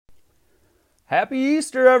Happy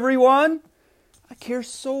Easter, everyone! I care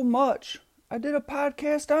so much. I did a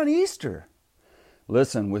podcast on Easter.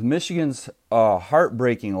 Listen, with Michigan's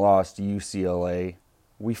heartbreaking loss to UCLA,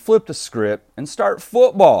 we flipped a script and start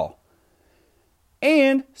football.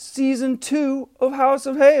 And Season 2 of House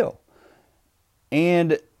of Hail.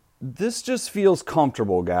 And this just feels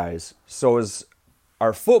comfortable, guys. So as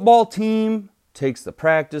our football team takes the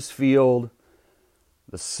practice field,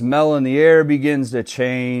 the smell in the air begins to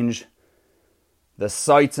change, the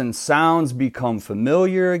sights and sounds become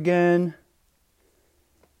familiar again,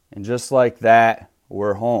 and just like that,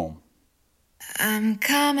 we're home. I'm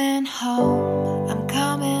coming home,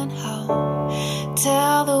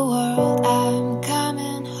 tell the world I'm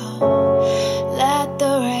coming home, let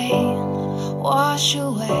the rain wash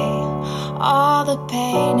away all the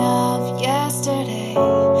pain of yesterday.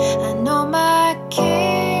 I know my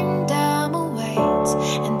kingdom awaits,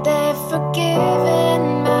 and they've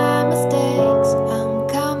forgiven my mistakes.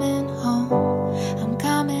 I'm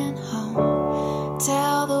coming home,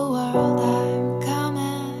 tell the world I'm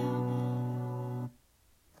coming.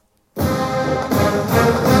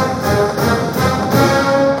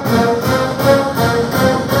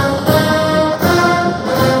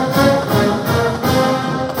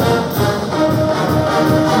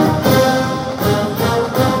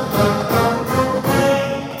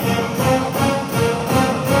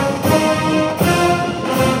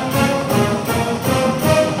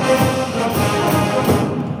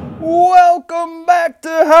 Welcome back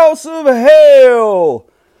to House of Hail!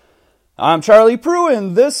 I'm Charlie Prue,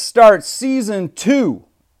 and this starts Season 2,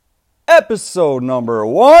 Episode number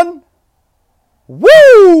 1.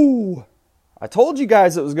 Woo! I told you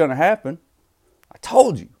guys it was going to happen. I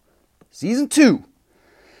told you. Season 2.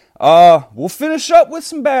 We'll finish up with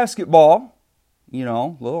some basketball. You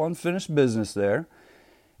know, a little unfinished business there.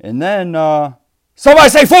 And then, somebody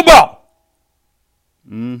say football!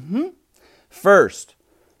 First,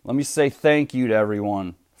 let me say thank you to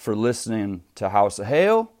everyone for listening to House of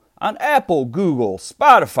Hail on Apple, Google,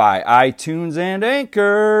 Spotify, iTunes, and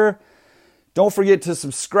Anchor. Don't forget to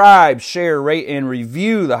subscribe, share, rate, and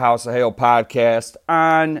review the House of Hail podcast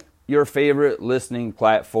on your favorite listening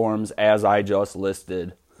platforms as I just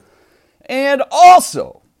listed. And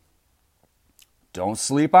also, don't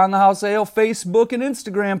sleep on the House of Hail Facebook and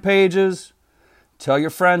Instagram pages. Tell your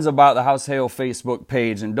friends about the House of Hail Facebook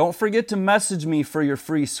page, and don't forget to message me for your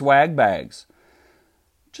free swag bags.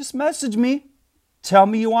 Just message me. Tell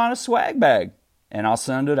me you want a swag bag, and I'll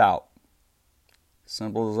send it out.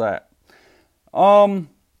 Simple as that. I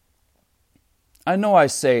know I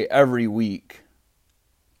say every week,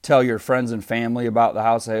 tell your friends and family about the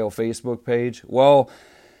House of Hail Facebook page. Well,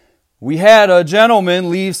 we had a gentleman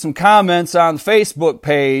leave some comments on the Facebook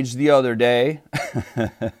page the other day.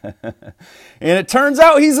 And it turns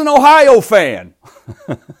out he's an Ohio fan.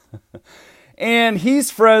 And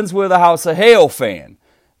he's friends with a House of Hail fan.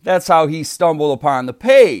 That's how he stumbled upon the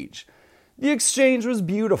page. The exchange was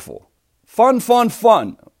beautiful.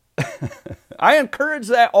 Fun. I encourage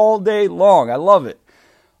that all day long. I love it.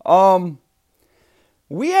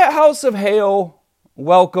 We at House of Hail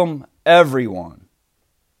welcome everyone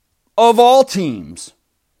of all teams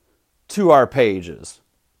to our pages,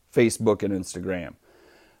 Facebook and Instagram.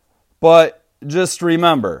 But just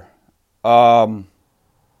remember,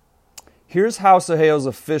 here's House of Hail's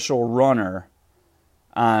official runner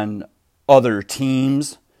on other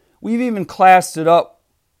teams. We've even classed it up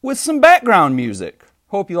with some background music.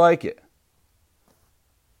 Hope you like it.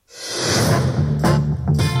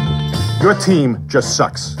 Your team just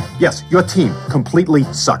sucks. Yes, your team completely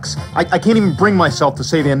sucks. I can't even bring myself to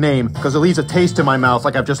say their name because it leaves a taste in my mouth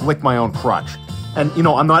like I've just licked my own crotch. And, you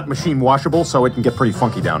know, I'm not machine washable, so it can get pretty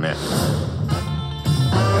funky down there.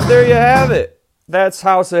 And there you have it. That's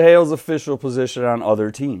House of Hail's official position on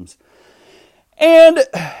other teams. And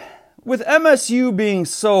with MSU being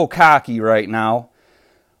so cocky right now,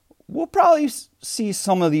 we'll probably see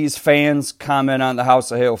some of these fans comment on the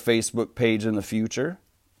House of Hail Facebook page in the future.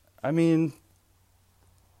 I mean,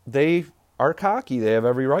 they are cocky. They have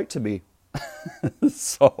every right to be.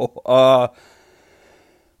 So,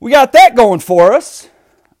 we got that going for us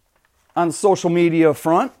on the social media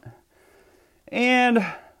front. And,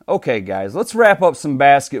 okay, guys, let's wrap up some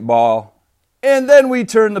basketball. And then we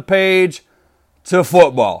turn the page to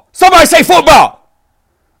football. Somebody say football!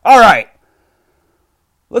 All right.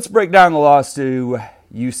 Let's break down the loss to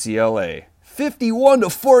UCLA.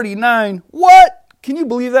 51-49. What? Can you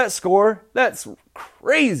believe that score? That's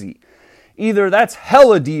crazy. Either that's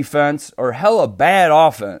hella defense or hella bad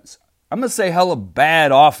offense. I'm going to say hella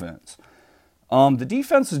bad offense. The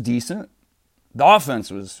defense was decent. The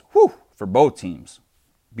offense was, for both teams.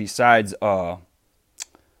 besides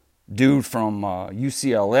dude from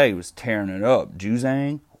UCLA was tearing it up.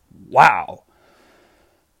 Juzang, wow.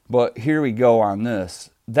 But here we go on this.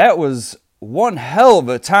 That was one hell of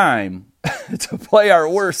a time to play our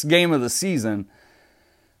worst game of the season.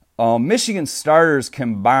 Michigan starters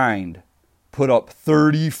combined put up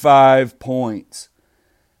 35 points,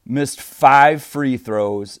 missed 5 free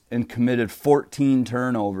throws, and committed 14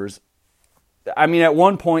 turnovers. I mean, at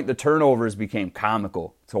one point, the turnovers became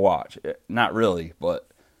comical to watch. Not really, but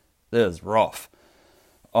it was rough.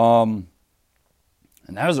 And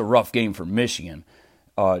that was a rough game for Michigan.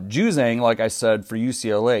 Juzang, like I said, for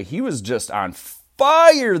UCLA, he was just on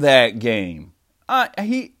fire that game.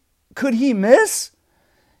 Could he miss?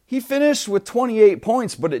 He finished with 28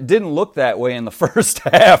 points, but it didn't look that way in the first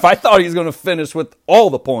half. I thought he was going to finish with all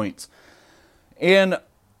the points. And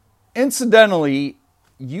incidentally,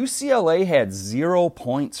 UCLA had 0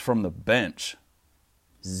 points from the bench.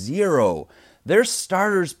 0. Their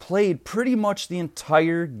starters played pretty much the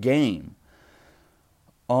entire game.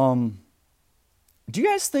 Do you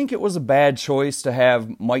guys think it was a bad choice to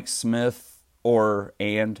have Mike Smith or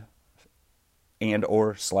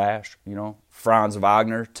Franz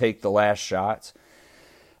Wagner take the last shots?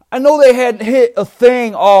 I know they hadn't hit a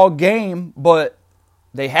thing all game, but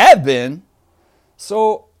they had been.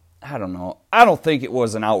 So, I don't know. I don't think it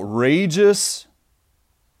was an outrageous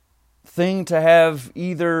thing to have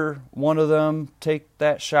either one of them take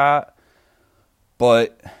that shot.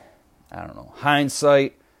 But, I don't know.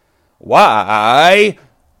 Hindsight, why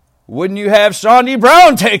wouldn't you have Shawnee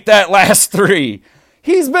Brown take that last 3?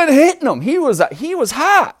 He's been hitting them. He was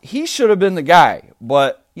hot. He should have been the guy.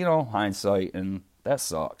 But, hindsight, and that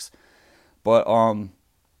sucks. But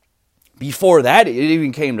before that, it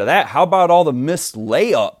even came to that. How about all the missed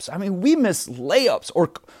layups? I mean, we missed layups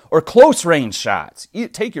or close range shots.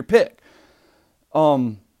 Take your pick.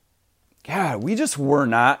 God, we just were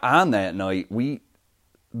not on that night.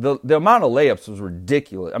 The amount of layups was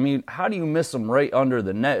ridiculous. I mean, how do you miss them right under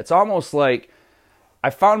the net? It's almost like I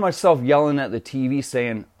found myself yelling at the TV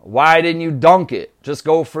saying, why didn't you dunk it? Just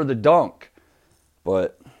go for the dunk.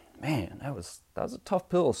 But, man, that was a tough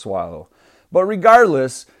pill to swallow. But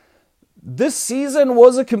regardless, this season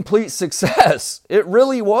was a complete success. It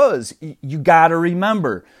really was. You got to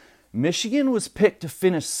remember, Michigan was picked to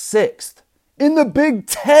finish 6th in the Big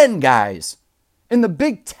Ten, guys. In the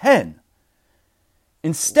Big Ten.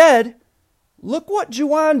 Instead, look what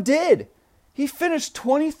Juwan did. He finished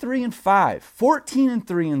 23-5,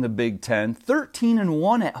 14-3 in the Big Ten,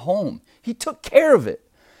 13-1 at home. He took care of it.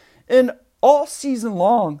 And all season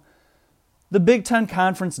long, the Big Ten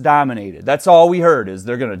Conference dominated. That's all we heard is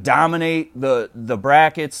they're going to dominate the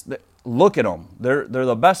brackets. Look at them. They're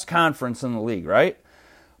the best conference in the league, right?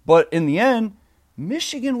 But in the end,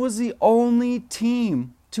 Michigan was the only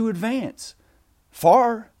team to advance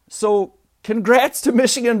far. So congrats to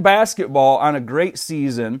Michigan basketball on a great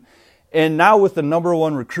season. And now with the number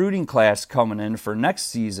 1 recruiting class coming in for next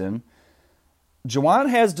season, Juwan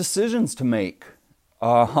has decisions to make.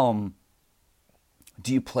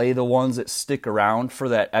 Do you play the ones that stick around for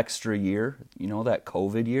that extra year, that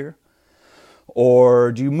COVID year?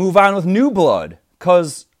 Or do you move on with new blood?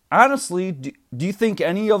 Because honestly, do you think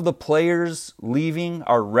any of the players leaving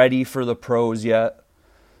are ready for the pros yet?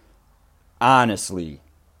 Honestly,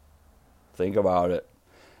 think about it.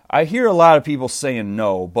 I hear a lot of people saying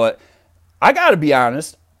no, but I got to be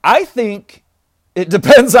honest. I think it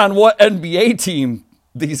depends on what NBA team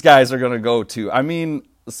these guys are going to go to. I mean,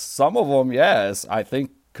 some of them, yes, I think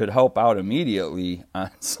could help out immediately on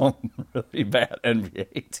some really bad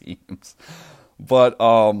NBA teams. But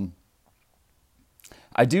I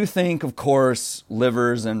do think, of course,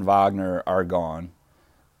 Livers and Wagner are gone.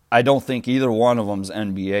 I don't think either one of them's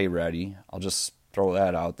NBA ready. I'll just throw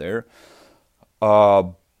that out there.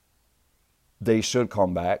 They should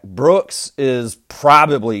come back. Brooks is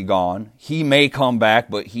probably gone. He may come back,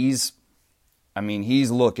 but he's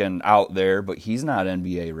looking out there, but he's not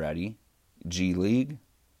NBA ready. G League,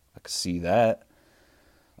 I could see that.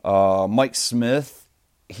 Mike Smith,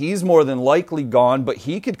 he's more than likely gone, but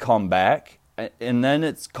he could come back. And then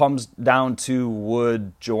it comes down to,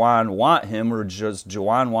 would Juwan want him, or does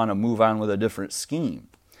Juwan want to move on with a different scheme?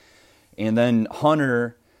 And then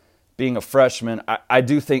Hunter, being a freshman, I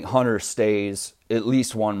do think Hunter stays at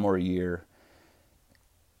least one more year.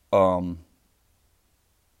 But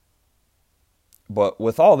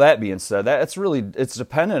with all that being said, it's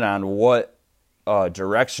dependent on what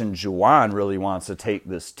direction Juwan really wants to take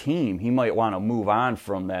this team. He might want to move on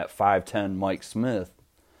from that 5'10" Mike Smith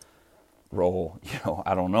role.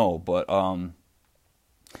 I don't know. But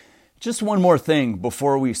just one more thing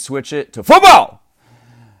before we switch it to football.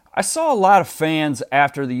 I saw a lot of fans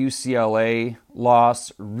after the UCLA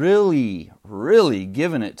loss really, really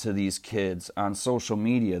giving it to these kids on social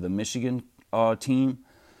media, the Michigan team.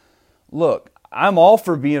 Look, I'm all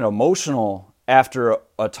for being emotional after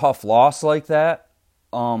a tough loss like that.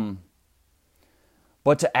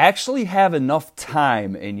 But to actually have enough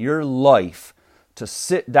time in your life to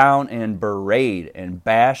sit down and berate and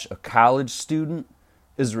bash a college student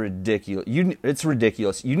is ridiculous. It's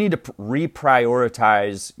ridiculous. You need to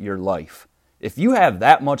reprioritize your life. If you have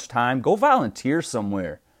that much time, go volunteer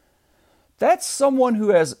somewhere. That's someone who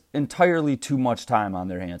has entirely too much time on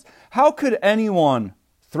their hands. How could anyone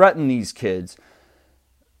threaten these kids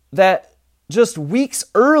that just weeks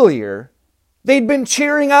earlier they'd been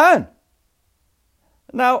cheering on?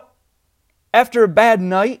 Now, after a bad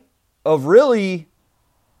night of really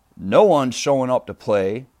no one showing up to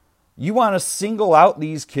play, you want to single out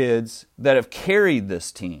these kids that have carried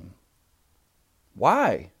this team.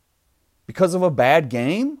 Why? Because of a bad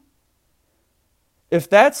game? If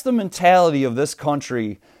that's the mentality of this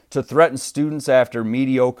country to threaten students after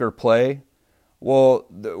mediocre play, well,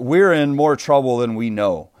 we're in more trouble than we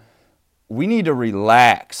know. We need to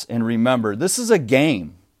relax and remember this is a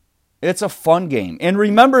game. It's a fun game. And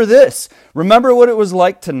remember this. Remember what it was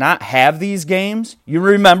like to not have these games? You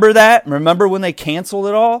remember that? Remember when they canceled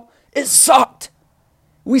it all? It sucked.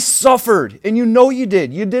 We suffered. And you know you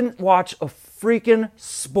did. You didn't watch a freaking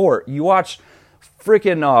sport. You watched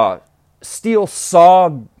freaking steel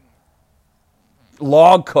saw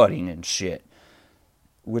log cutting and shit,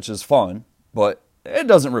 which is fun, but it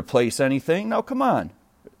doesn't replace anything. Now, come on.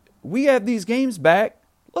 We have these games back.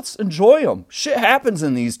 Let's enjoy them. Shit happens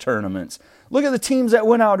in these tournaments. Look at the teams that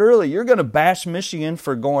went out early. You're going to bash Michigan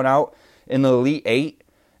for going out in the Elite Eight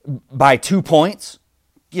by 2 points?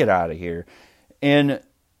 Get out of here. And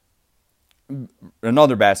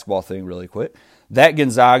another basketball thing really quick. That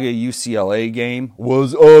Gonzaga-UCLA game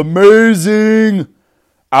was amazing.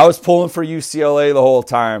 I was pulling for UCLA the whole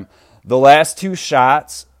time. The last two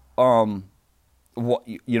shots, one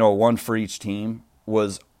for each team,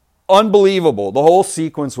 was unbelievable. The whole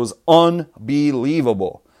sequence was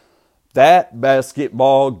unbelievable. That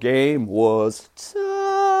basketball game was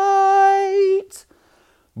tight.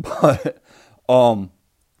 But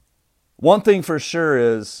one thing for sure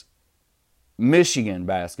is Michigan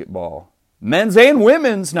basketball, men's and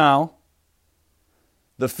women's now,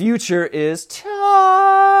 the future is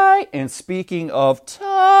tight. And speaking of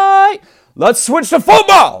tight, let's switch to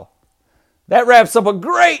football. That wraps up a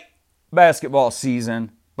great basketball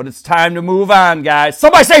season, but it's time to move on, guys.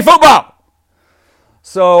 Somebody say football.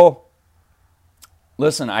 So,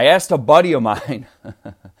 listen, I asked a buddy of mine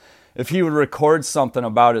if he would record something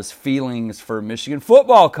about his feelings for Michigan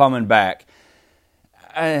football coming back.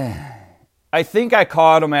 I think I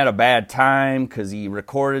caught him at a bad time because he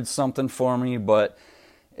recorded something for me, but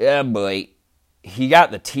yeah, boy, he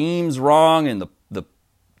got the teams wrong and the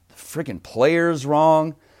freaking players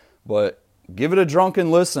wrong. But give it a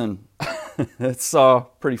drunken listen. It's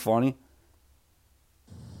pretty funny.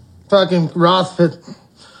 Fucking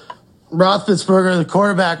Roethlisberger, the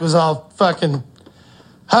quarterback, was all fucking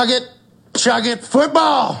hug it, chug it,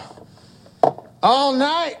 football all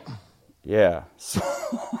night. Yeah. So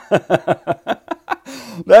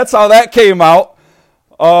that's how that came out.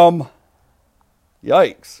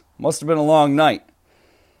 Yikes. Must have been a long night.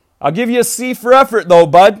 I'll give you a C for effort, though,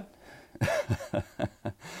 bud.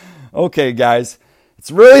 Okay, guys. It's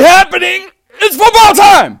really happening. It's football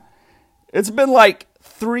time. It's been like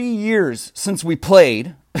 3 years since we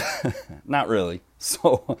played. Not really.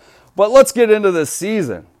 But let's get into this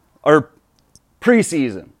season. Or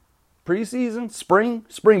preseason. Preseason?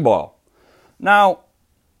 Spring ball. Now,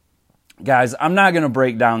 guys, I'm not going to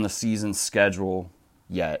break down the season schedule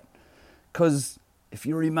yet. Because if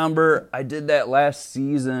you remember, I did that last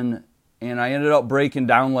season, and I ended up breaking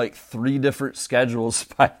down like 3 different schedules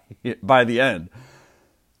by the end.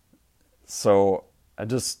 So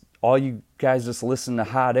all you guys just listen to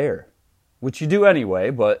hot air, which you do anyway,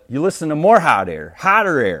 but you listen to more hotter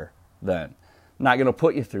air then. I'm not going to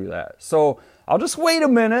put you through that. So I'll just wait a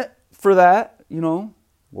minute for that.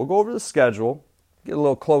 We'll go over the schedule, get a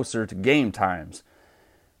little closer to game times.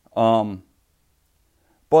 But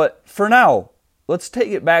for now, let's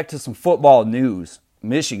take it back to some football news,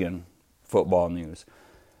 Michigan football news.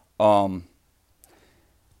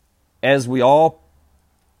 As we all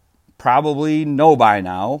probably know by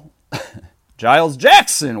now, Giles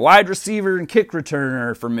Jackson, wide receiver and kick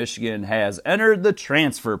returner for Michigan, has entered the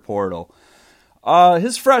transfer portal.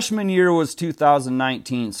 His freshman year was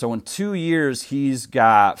 2019, so in 2 years he's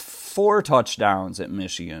got 4 touchdowns at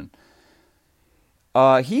Michigan.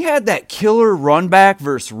 He had that killer run back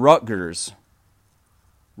versus Rutgers.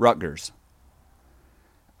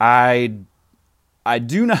 I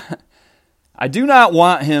do not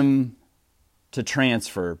want him to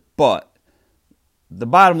transfer, but the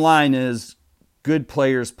bottom line is good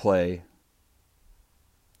players play.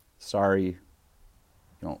 Sorry.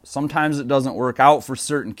 Sometimes it doesn't work out for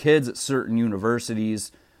certain kids at certain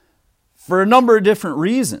universities for a number of different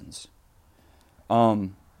reasons.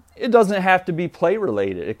 It doesn't have to be play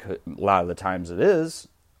related. A lot of the times it is,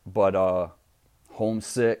 but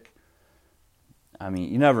homesick. I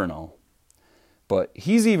mean, you never know. But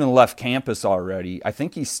he's even left campus already. I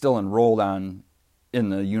think he's still enrolled in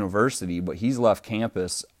the university, but he's left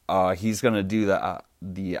campus. He's going to do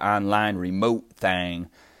the online remote thing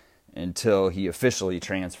until he officially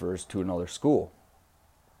transfers to another school.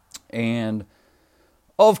 And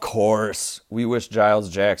of course, we wish Giles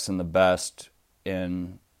Jackson the best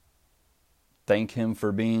and thank him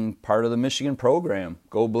for being part of the Michigan program.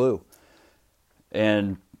 Go Blue.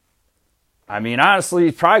 And I mean, honestly,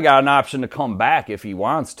 he's probably got an option to come back if he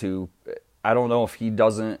wants to. I don't know if he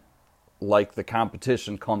doesn't like the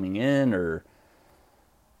competition coming in, or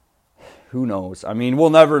who knows. I mean, we'll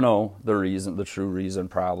never know the true reason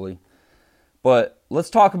probably. But let's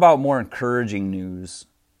talk about more encouraging news.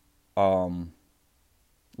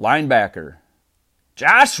 Linebacker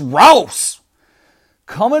Josh Rouse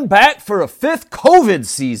coming back for a 5th COVID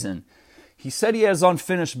season. He said he has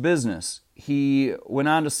unfinished business. He went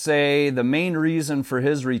on to say the main reason for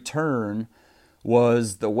his return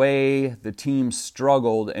was the way the team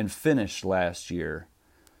struggled and finished last year.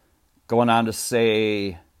 Going on to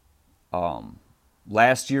say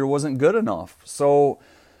last year wasn't good enough. So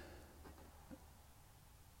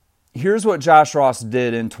here's what Josh Rouse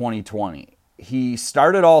did in 2020. He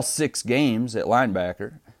started all 6 games at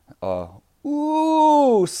linebacker.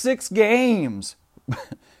 6 games.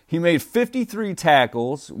 He made 53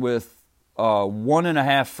 tackles with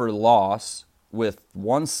 1.5 for loss, with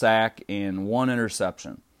 1 sack and 1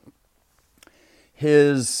 interception.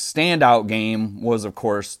 His standout game was, of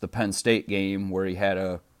course, the Penn State game where he had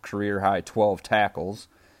a career-high 12 tackles.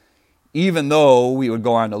 Even though we would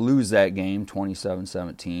go on to lose that game,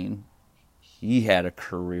 27-17, he had a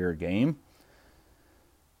career game.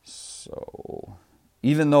 So,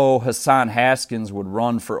 even though Hassan Haskins would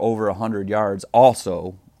run for over 100 yards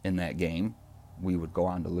also in that game, we would go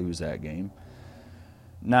on to lose that game.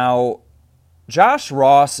 Now, Josh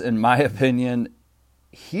Rouse, in my opinion,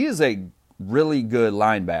 he is a really good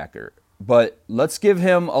linebacker. But let's give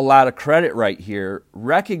him a lot of credit right here,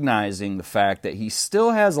 recognizing the fact that he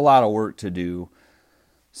still has a lot of work to do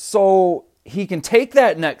so he can take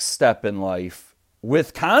that next step in life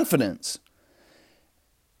with confidence.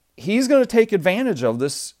 He's going to take advantage of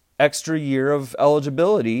this extra year of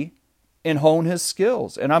eligibility and hone his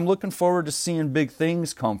skills. And I'm looking forward to seeing big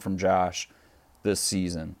things come from Josh this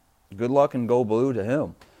season. Good luck and go Blue to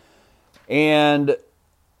him. And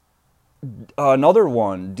another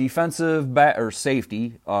one, defensive or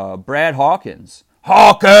safety, Brad Hawkins.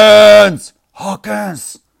 Hawkins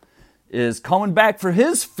is coming back for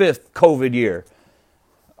his 5th COVID year.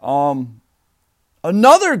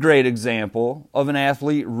 Another great example of an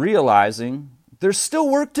athlete realizing there's still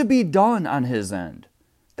work to be done on his end.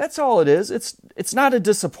 That's all it is. It's not a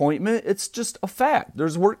disappointment. It's just a fact.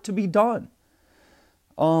 There's work to be done.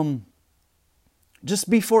 Just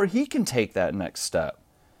before he can take that next step.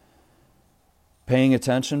 Paying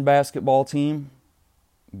attention, basketball team,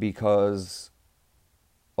 because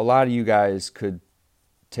a lot of you guys could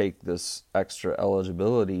take this extra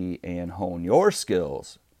eligibility and hone your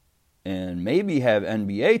skills and maybe have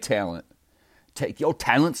NBA talent. Take your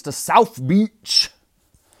talents to South Beach.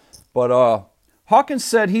 But Hawkins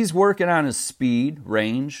said he's working on his speed,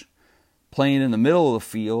 range, playing in the middle of the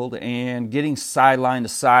field, and getting sideline to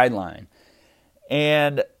sideline.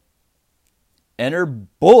 And enter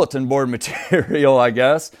bulletin board material, I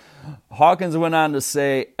guess. Hawkins went on to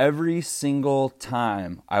say, every single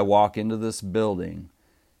time I walk into this building,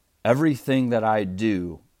 everything that I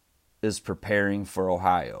do is preparing for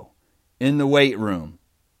Ohio. In the weight room,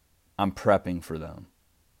 I'm prepping for them.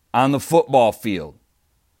 On the football field,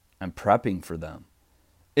 I'm prepping for them.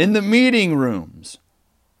 In the meeting rooms,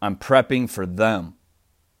 I'm prepping for them.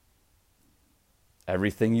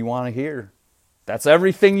 Everything you want to hear. That's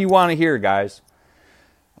everything you want to hear, guys.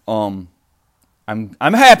 I'm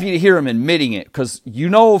happy to hear him admitting it, because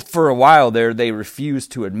for a while there they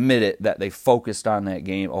refused to admit it, that they focused on that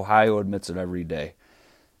game. Ohio admits it every day.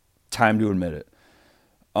 Time to admit it.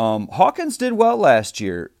 Hawkins did well last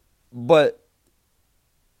year, but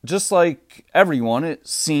just like everyone, it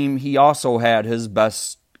seemed he also had his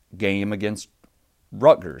best game against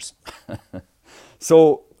Rutgers.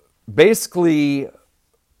 So basically,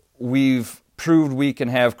 we've proved we can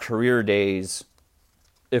have career days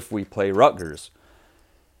if we play Rutgers.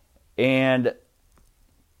 And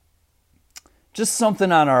just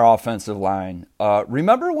something on our offensive line.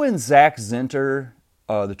 Remember when Zach Zinter,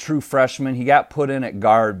 the true freshman, he got put in at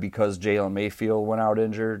guard because Jalen Mayfield went out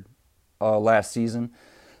injured last season?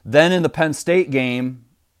 Then in the Penn State game,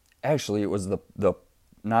 actually it was the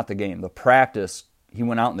practice, he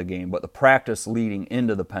went out in the game, but the practice leading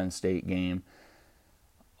into the Penn State game,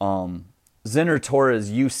 Zinter tore his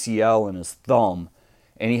UCL in his thumb,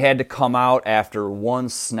 and he had to come out after one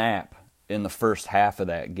snap in the first half of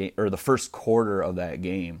that game, or the first quarter of that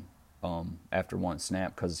game, after one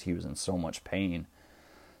snap, because he was in so much pain.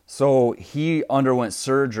 So he underwent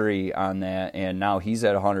surgery on that, and now he's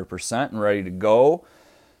at 100% and ready to go.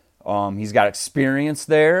 He's got experience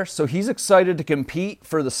there, so he's excited to compete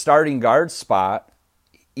for the starting guard spot,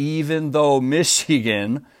 even though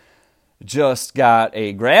Michigan just got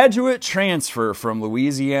a graduate transfer from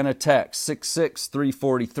Louisiana Tech, 6'6",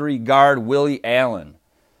 343 guard Willie Allen.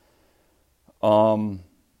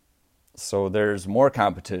 So there's more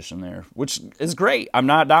competition there, which is great. I'm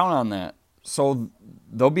not down on that. So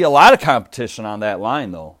there'll be a lot of competition on that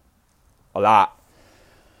line, though. A lot.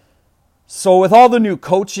 So with all the new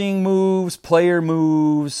coaching moves, player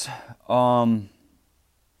moves, let's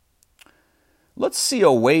see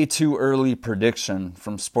a way too early prediction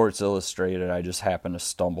from Sports Illustrated I just happened to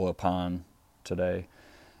stumble upon today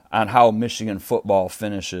on how Michigan football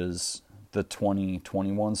finishes the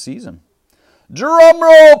 2021 season. Drum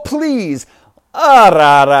roll, please.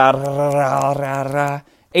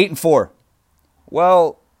 8-4.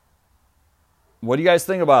 Well, what do you guys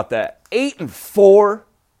think about that? 8-4.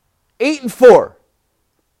 8-4.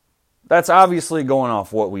 That's obviously going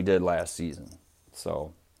off what we did last season.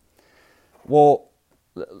 So, well,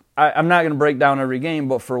 I'm not going to break down every game,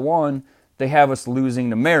 but for one, they have us losing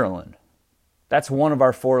to Maryland. That's one of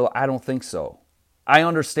our four. I don't think so. I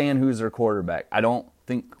understand who's their quarterback. I don't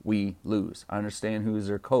think we lose. I understand who's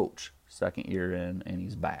their coach. Second year in, and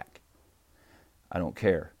he's back. I don't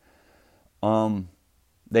care.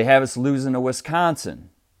 They have us losing to Wisconsin.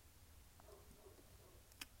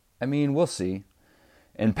 I mean, we'll see.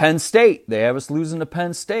 And Penn State, they have us losing to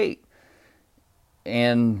Penn State.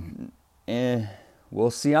 And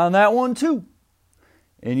we'll see on that one too.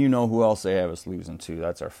 And you know who else they have us losing to.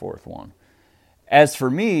 That's our fourth one. As for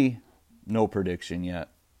me, no prediction yet.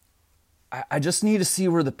 I just need to see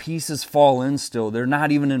where the pieces fall in still. They're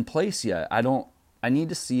not even in place yet. I need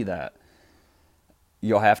to see that.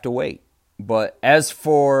 You'll have to wait. But as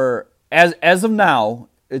of now,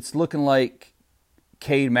 it's looking like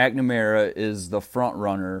Cade McNamara is the front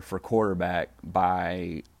runner for quarterback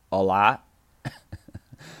by a lot.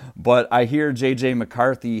 But I hear J.J.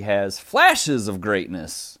 McCarthy has flashes of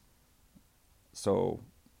greatness. So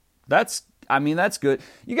that's good.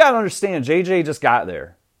 You got to understand, J.J. just got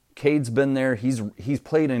there. Cade's been there. He's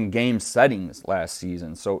played in game settings last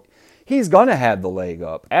season. So he's going to have the leg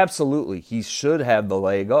up. Absolutely. He should have the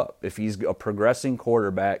leg up. If he's a progressing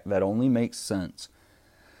quarterback, that only makes sense.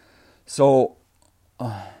 So,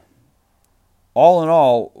 all in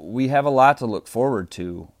all, we have a lot to look forward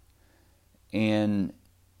to. And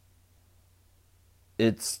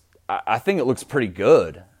I think it looks pretty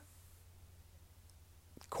good.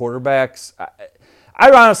 Quarterbacks, I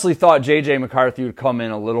honestly thought J.J. McCarthy would come in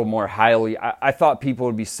a little more highly. I thought people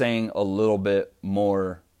would be saying a little bit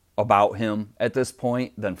more about him at this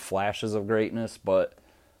point than flashes of greatness, but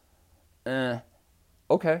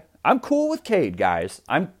okay. I'm cool with Cade, guys.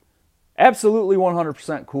 I'm absolutely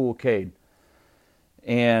 100% cool with Cade.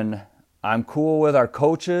 And I'm cool with our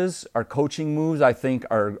coaches. Our coaching moves, I think,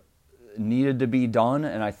 are needed to be done,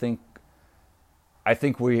 and I think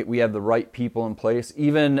we have the right people in place.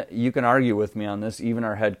 Even, you can argue with me on this, even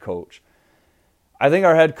our head coach. I think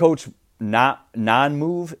our head coach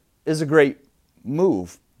non-move is a great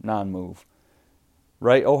move, non-move.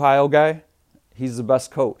 Right, Ohio guy? He's the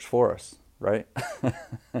best coach for us, right?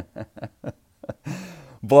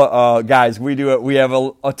 But, guys, we have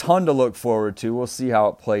a ton to look forward to. We'll see how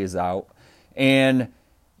it plays out. And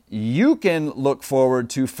you can look forward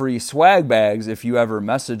to free swag bags if you ever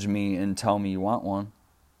message me and tell me you want one.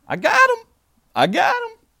 I got them.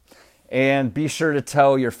 And be sure to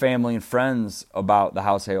tell your family and friends about the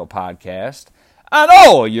House Hail podcast on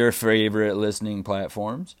all your favorite listening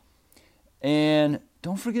platforms. And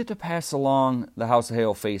don't forget to pass along the House of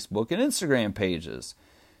Hail Facebook and Instagram pages.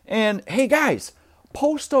 And, hey, guys,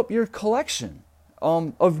 post up your collection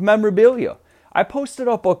of memorabilia. I posted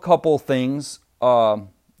up a couple things the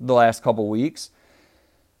last couple weeks.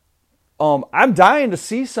 I'm dying to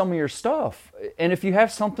see some of your stuff. And if you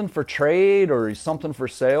have something for trade or something for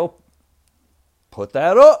sale, put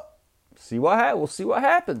that up. We'll see what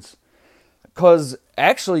happens. Because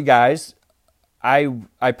actually, guys,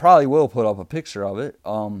 I probably will put up a picture of it.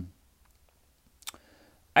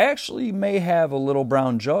 I actually may have a little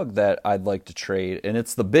brown jug that I'd like to trade, and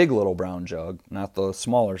it's the big little brown jug, not the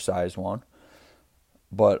smaller size one.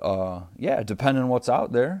 But yeah, depending on what's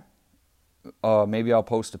out there, maybe I'll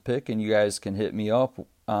post a pic and you guys can hit me up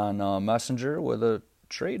on Messenger with a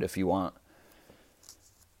trade if you want.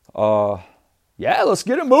 Yeah, let's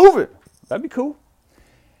get it moving. That'd be cool.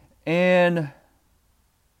 And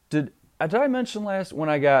did I mention when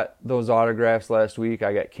I got those autographs last week,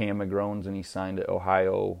 I got Cam McGrones and he signed it,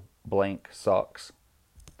 Ohio blank sucks.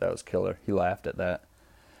 That was killer. He laughed at that.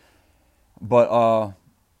 But,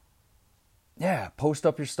 yeah, post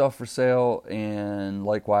up your stuff for sale, and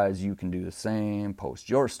likewise, you can do the same. Post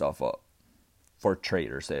your stuff up for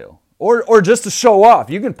trade or sale. Or just to show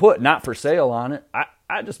off. You can put not for sale on it.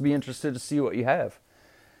 I'd just be interested to see what you have.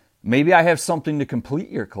 Maybe I have something to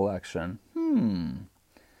complete your collection.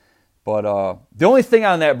 But the only thing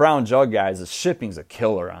on that brown jug, guys, is shipping's a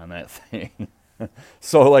killer on that thing.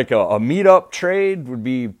 So like a meetup trade would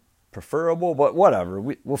be preferable, but whatever.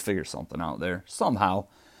 We'll figure something out there somehow.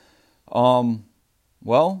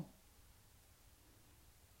 Well,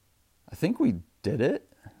 I think we did it.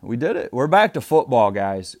 We're back to football,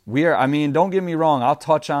 guys. Don't get me wrong, I'll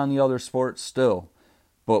touch on the other sports still.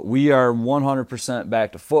 But we are 100%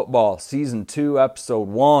 back to football. Season 2, Episode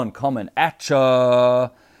 1 coming at ya.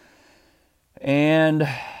 And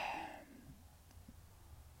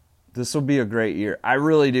this will be a great year. I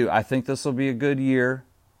really do. I think this will be a good year.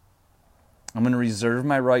 I'm going to reserve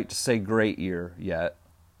my right to say great year yet.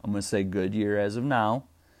 I'm going to say good year as of now.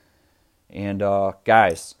 And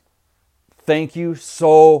guys, thank you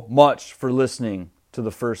so much for listening to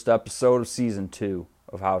the first episode of Season 2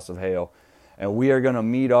 of House of Hale. And we are going to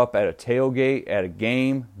meet up at a tailgate at a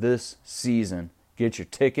game this season. Get your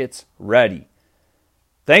tickets ready.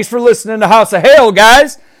 Thanks for listening to House of Hale,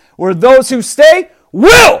 guys, where those who stay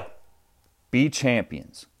will be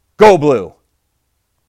champions. Go Blue!